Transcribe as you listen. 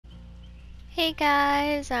Hey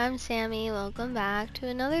guys, I'm Sammy. Welcome back to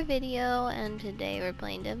another video, and today we're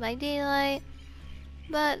playing Dead by Daylight.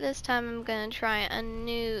 But this time I'm gonna try a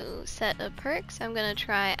new set of perks. I'm gonna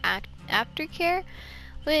try Aftercare,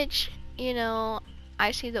 which,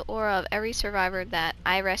 I see the aura of every survivor that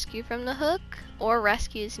I rescue from the hook, or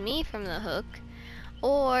rescues me from the hook,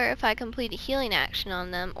 or if I complete a healing action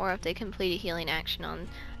on them, or if they complete a healing action on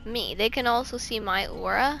me. They can also see my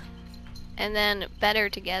aura, and then better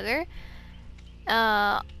together.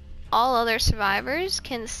 All other survivors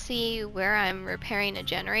can see where I'm repairing a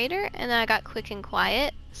generator, and then I got quick and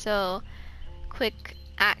quiet, so quick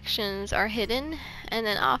actions are hidden, and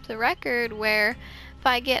then off the record, where if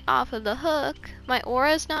I get off of the hook, my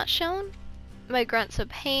aura is not shown, my grunts of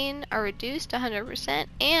pain are reduced 100%,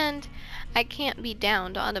 and I can't be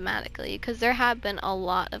downed automatically, because there have been a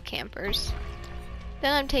lot of campers.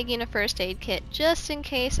 Then I'm taking a first aid kit, just in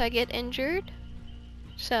case I get injured,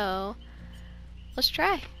 so let's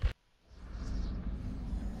try.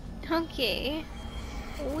 Okay,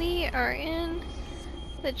 we are in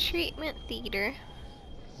the treatment theater.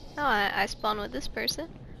 Oh, I spawned with this person.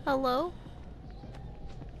 Hello?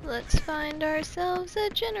 Let's find ourselves a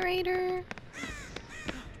generator.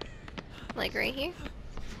 Like right here.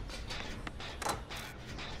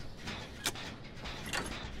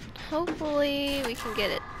 Hopefully we can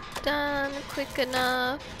get it done quick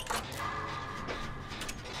enough.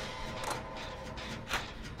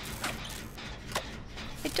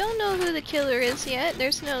 I don't know who the killer is yet.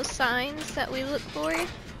 There's no signs that we look for.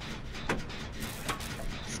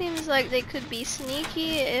 Seems like they could be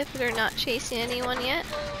sneaky if they're not chasing anyone yet.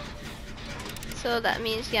 So that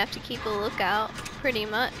means you have to keep a lookout, pretty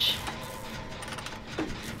much.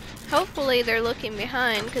 Hopefully they're looking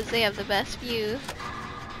behind because they have the best view.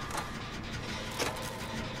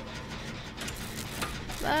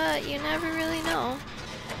 But you never really know.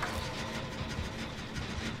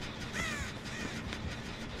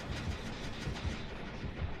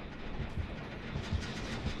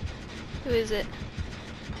 Who is it?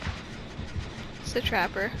 It's the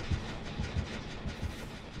trapper.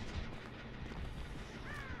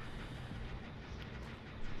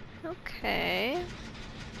 Okay.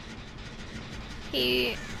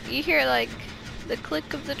 You hear like the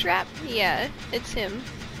click of the trap? Yeah, it's him.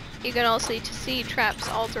 You can also see traps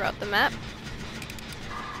all throughout the map.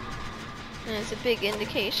 And it's a big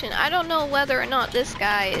indication. I don't know whether or not this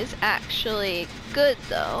guy is actually good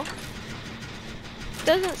though.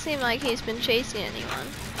 Doesn't seem like he's been chasing anyone.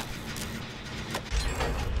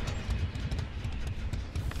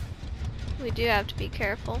 We do have to be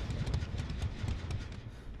careful.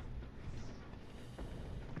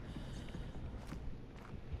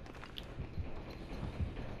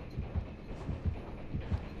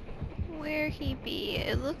 Where he be?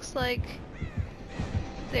 It looks like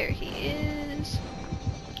there he is.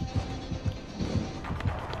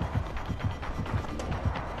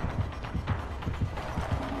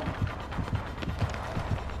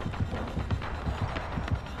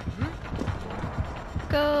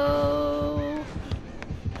 Go.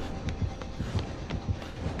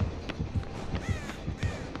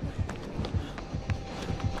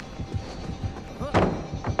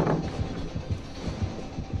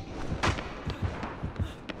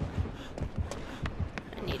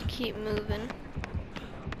 I need to keep moving.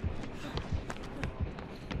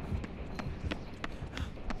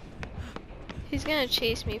 He's gonna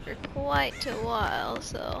chase me for quite a while,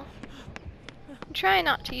 so I'm trying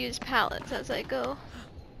not to use pallets as I go.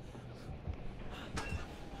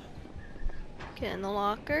 Get in the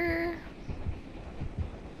locker.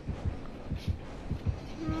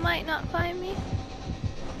 Might not find me.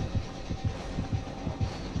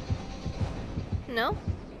 No?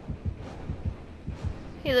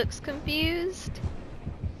 He looks confused.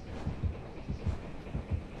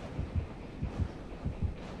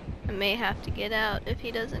 I may have to get out if he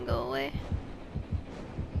doesn't go away.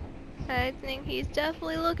 I think he's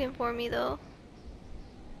definitely looking for me though.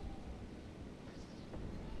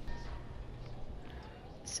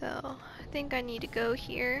 So, I think I need to go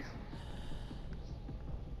here.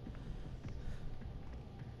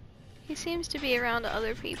 He seems to be around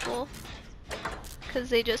other people because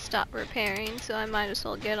they just stopped repairing, so I might as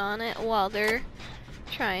well get on it while they're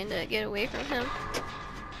trying to get away from him.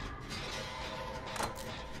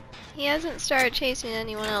 He hasn't started chasing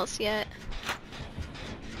anyone else yet.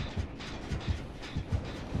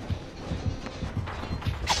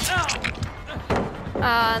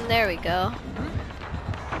 And there we go.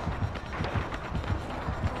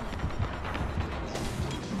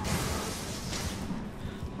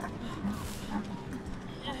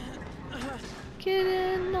 Get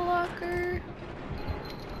in the locker.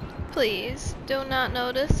 Please, do not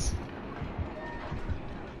notice.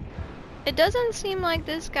 It doesn't seem like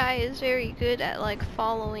this guy is very good at like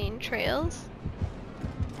following trails.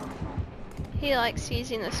 He likes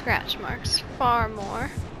using the scratch marks far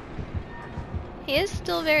more. He is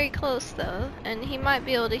still very close though, and he might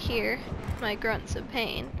be able to hear my grunts of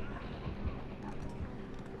pain.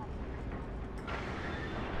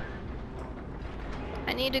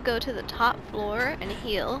 I need to go to the top floor and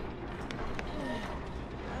heal.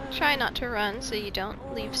 Try not to run so you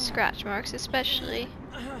don't leave scratch marks, especially.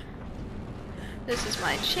 This is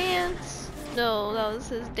my chance. No, that was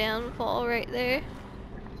his downfall right there.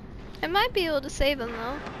 I might be able to save him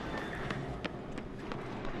though.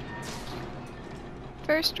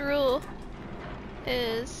 First rule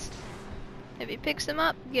is if he picks him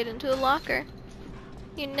up, get into a locker.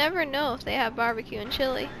 You never know if they have barbecue and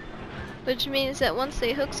chili, which means that once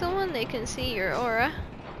they hook someone, they can see your aura.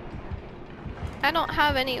 I don't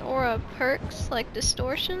have any aura perks like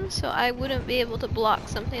distortion, so I wouldn't be able to block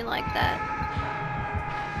something like that.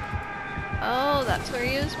 Oh, that's where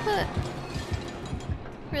he was put.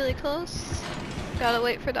 Really close. Gotta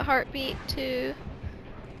wait for the heartbeat to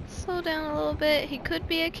slow down a little bit. He could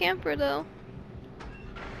be a camper though.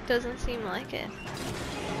 Doesn't seem like it.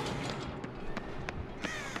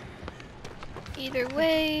 Either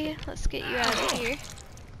way, let's get you out of here.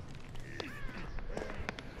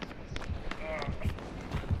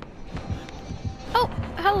 Oh,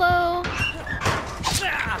 hello!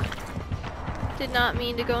 Did not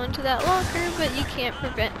mean to go into that locker, but you can't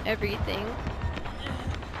prevent everything.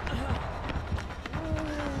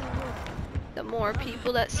 The more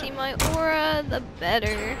people that see my aura, the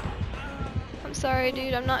better. I'm sorry,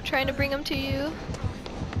 dude, I'm not trying to bring them to you.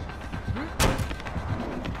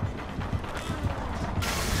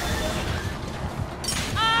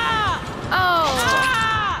 Oh!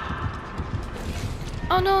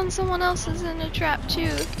 Oh no, and someone else is in a trap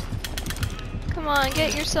too. Come on,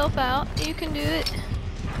 get yourself out. You can do it.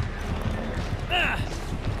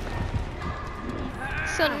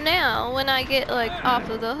 So now, when I get like off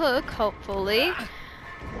of the hook, hopefully,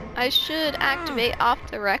 I should activate off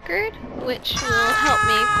the record, which will help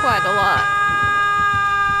me quite a lot.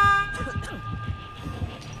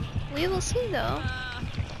 We will see though.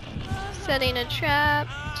 Setting a trap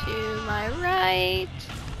to my right.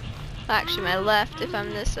 Well, actually my left if I'm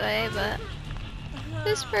this way, but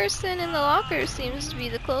this person in the locker seems to be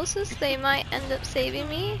the closest. They might end up saving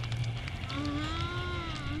me.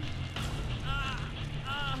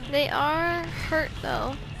 They are hurt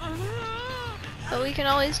though, but we can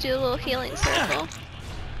always do a little healing circle.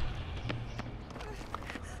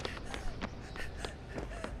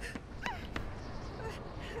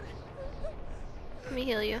 Let me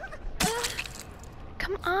heal you.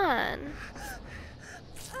 Come on.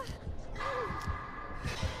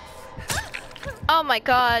 Oh my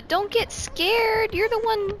god, don't get scared. You're the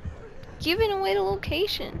one giving away the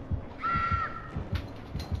location.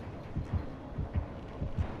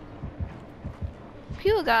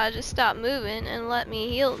 People gotta just stop moving and let me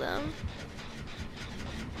heal them.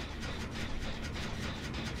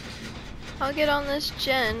 I'll get on this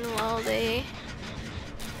gen while they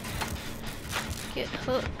get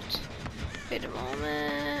hooked. Wait a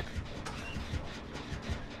moment.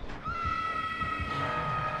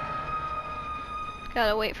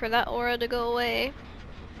 Gotta wait for that aura to go away.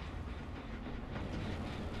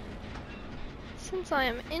 Since I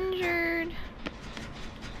am injured,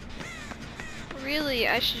 really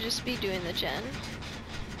I should just be doing the gen.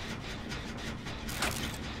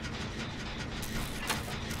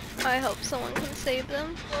 I hope someone can save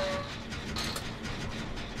them.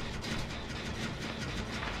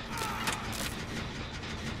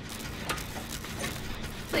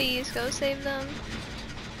 Please go save them.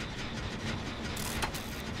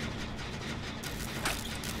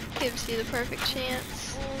 Gives you the perfect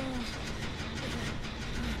chance.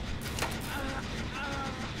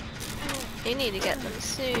 You need to get them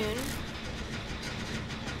soon.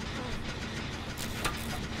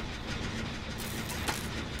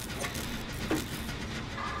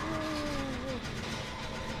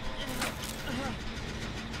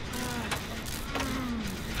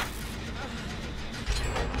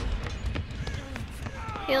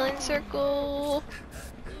 Healing circle.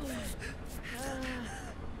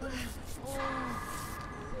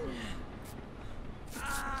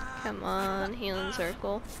 Come on, healing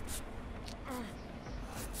circle.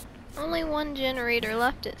 Only one generator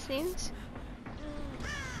left, it seems.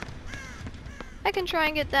 I can try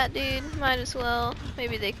and get that dude. Might as well.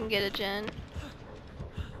 Maybe they can get a gen.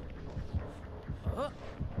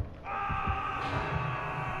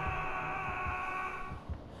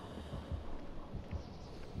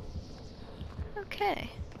 Okay.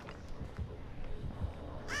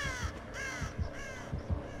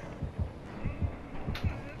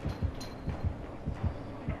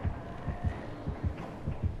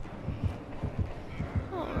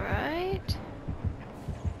 Alright.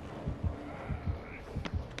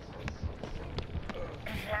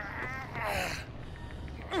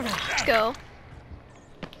 Let's go.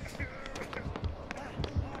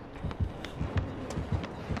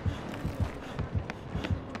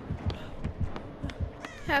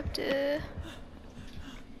 Have to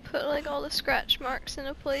put like all the scratch marks in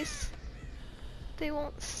a place they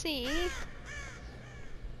won't see.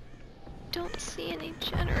 Don't see any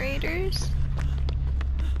generators.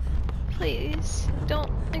 Please,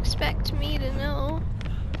 don't expect me to know.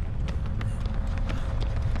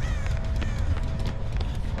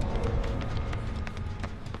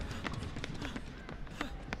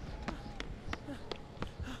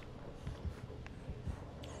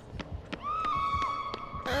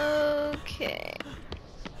 Okay.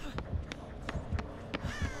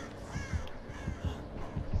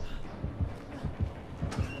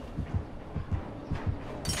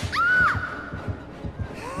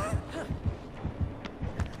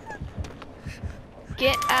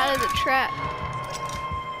 Get out of the trap.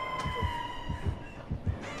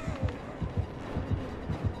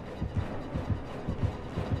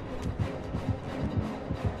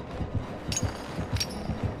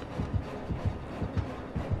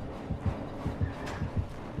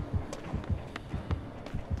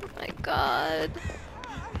 Oh my God.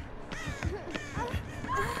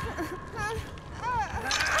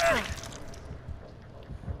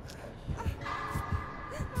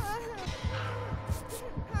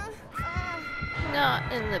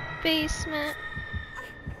 Not in the basement.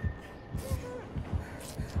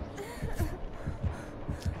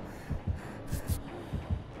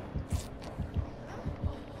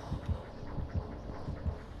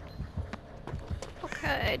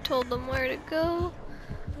 Okay, I told them where to go.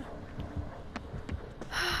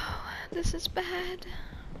 This is bad.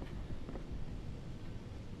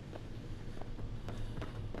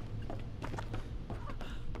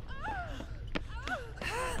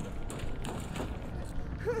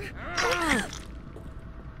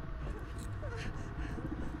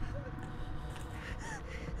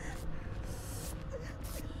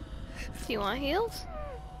 Do you want heals?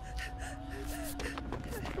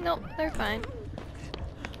 Nope, they're fine.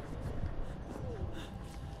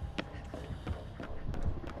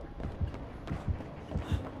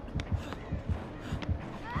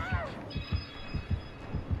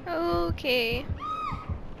 Okay.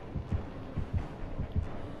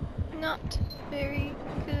 Not very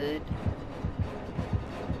good.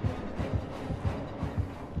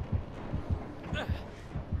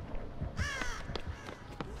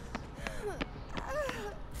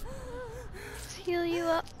 Let's heal you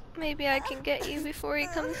up. Maybe I can get you before he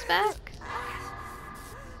comes back.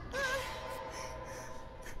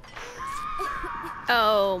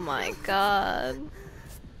 Oh my God.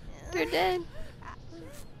 They're dead.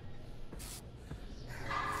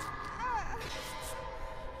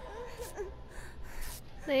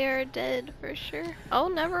 They are dead for sure. Oh,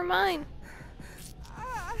 never mind.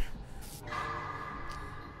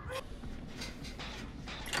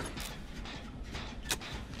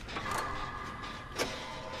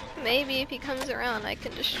 Maybe if he comes around, I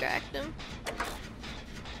can distract him.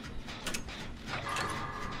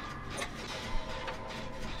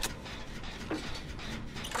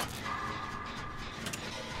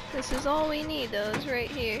 This is all we need, though, is right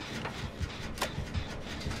here.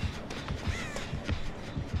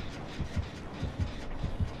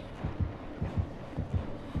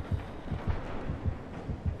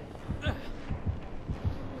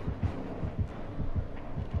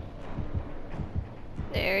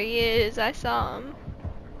 There he is, I saw him.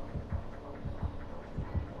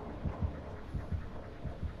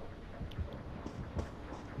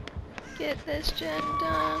 Get this gen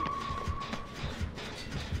done.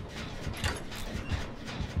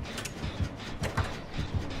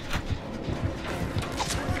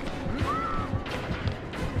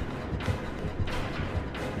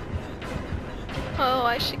 Oh,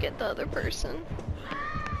 I should get the other person.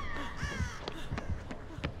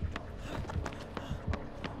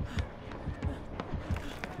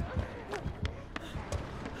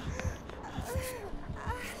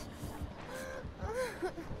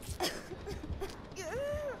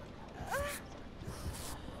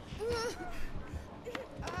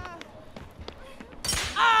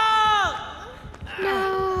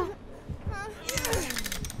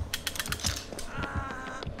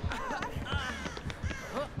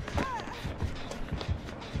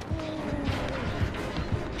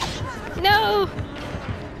 No!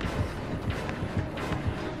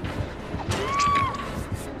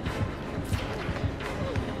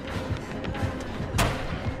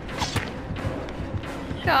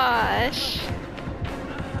 Gosh.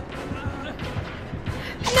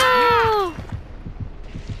 No!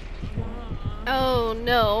 Oh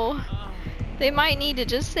no. They might need to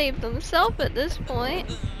just save themselves at this point.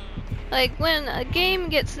 Like, when a game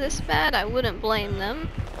gets this bad, I wouldn't blame them.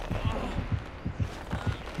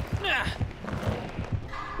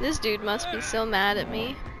 This dude must be so mad at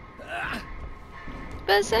me.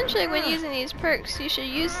 But essentially, when using these perks, you should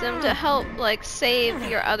use them to help, like, save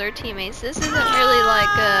your other teammates. This isn't really like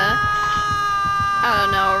a, I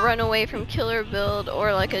don't know, a run away from killer build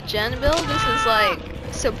or like a gen build. This is like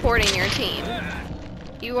supporting your team.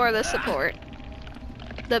 You are the support.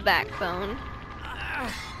 The backbone.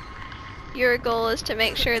 Your goal is to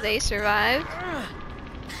make sure they survive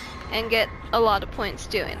and get a lot of points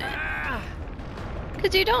doing it.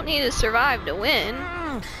 Because you don't need to survive to win.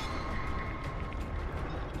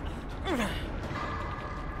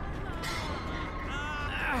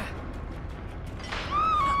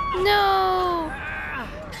 No!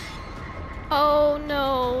 Oh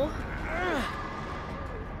no.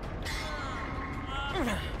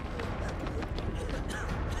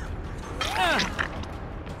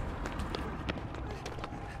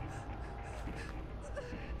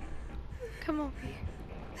 Come over here.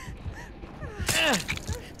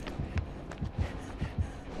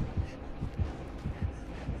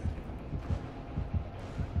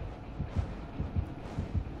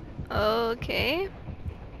 Okay.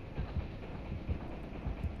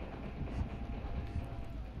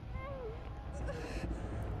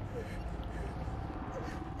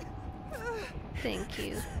 Thank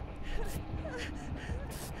you.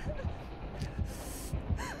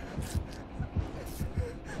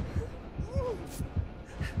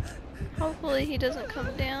 Hopefully he doesn't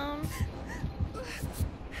come down.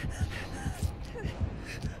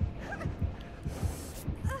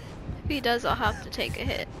 If he does, I'll have to take a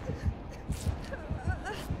hit.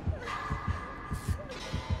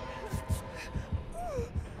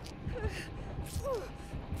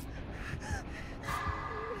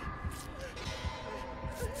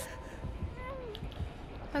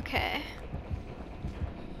 Okay.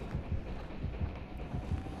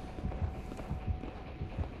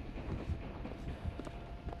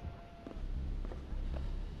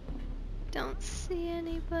 Don't see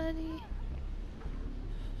anybody.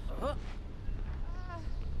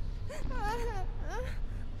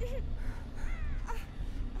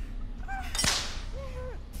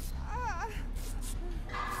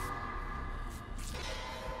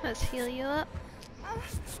 Let's heal you up.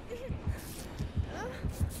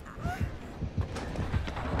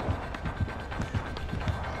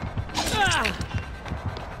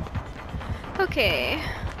 Okay.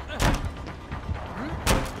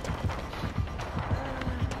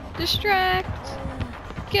 Distract.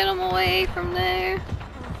 Get them away from there.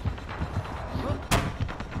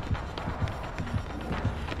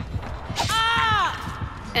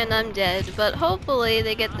 And I'm dead, but hopefully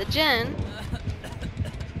they get the gen.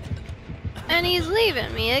 And he's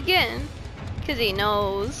leaving me again. 'Cause he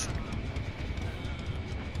knows.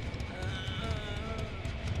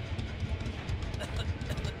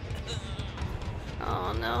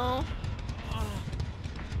 Oh no.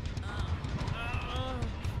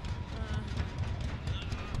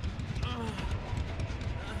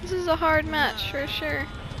 This is a hard match for sure.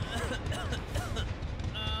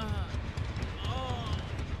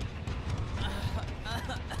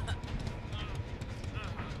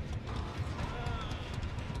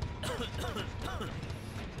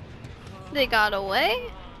 They got away?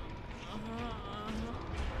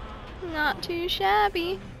 Not too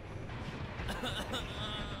shabby.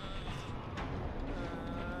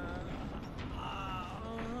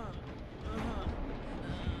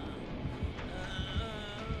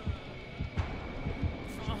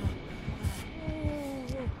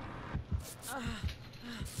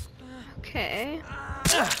 Okay.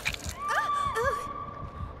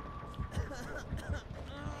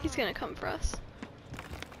 He's gonna come for us.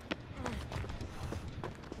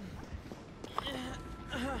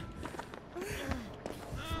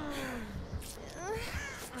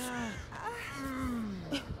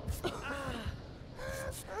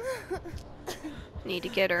 Need to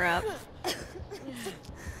get her up.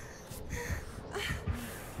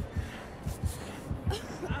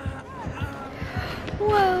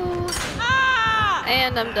 Whoa!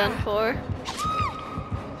 And I'm done for.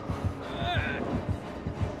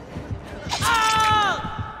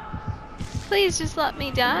 Please just let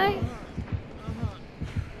me die.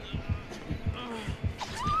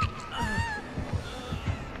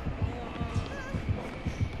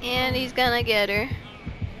 And he's gonna get her.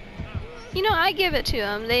 You know, I give it to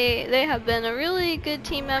them. They have been a really good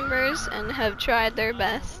team members and have tried their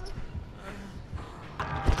best.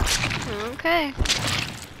 Okay.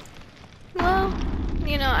 Well,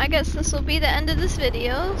 you know, I guess this will be the end of this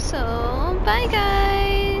video, so bye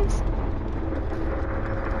guys!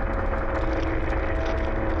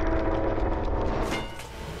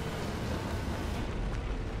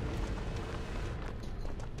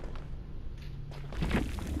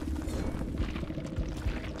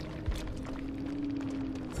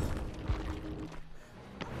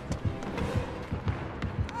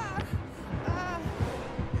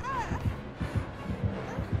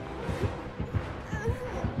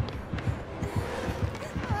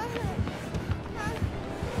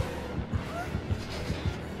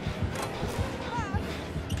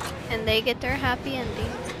 And they get their happy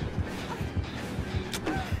ending.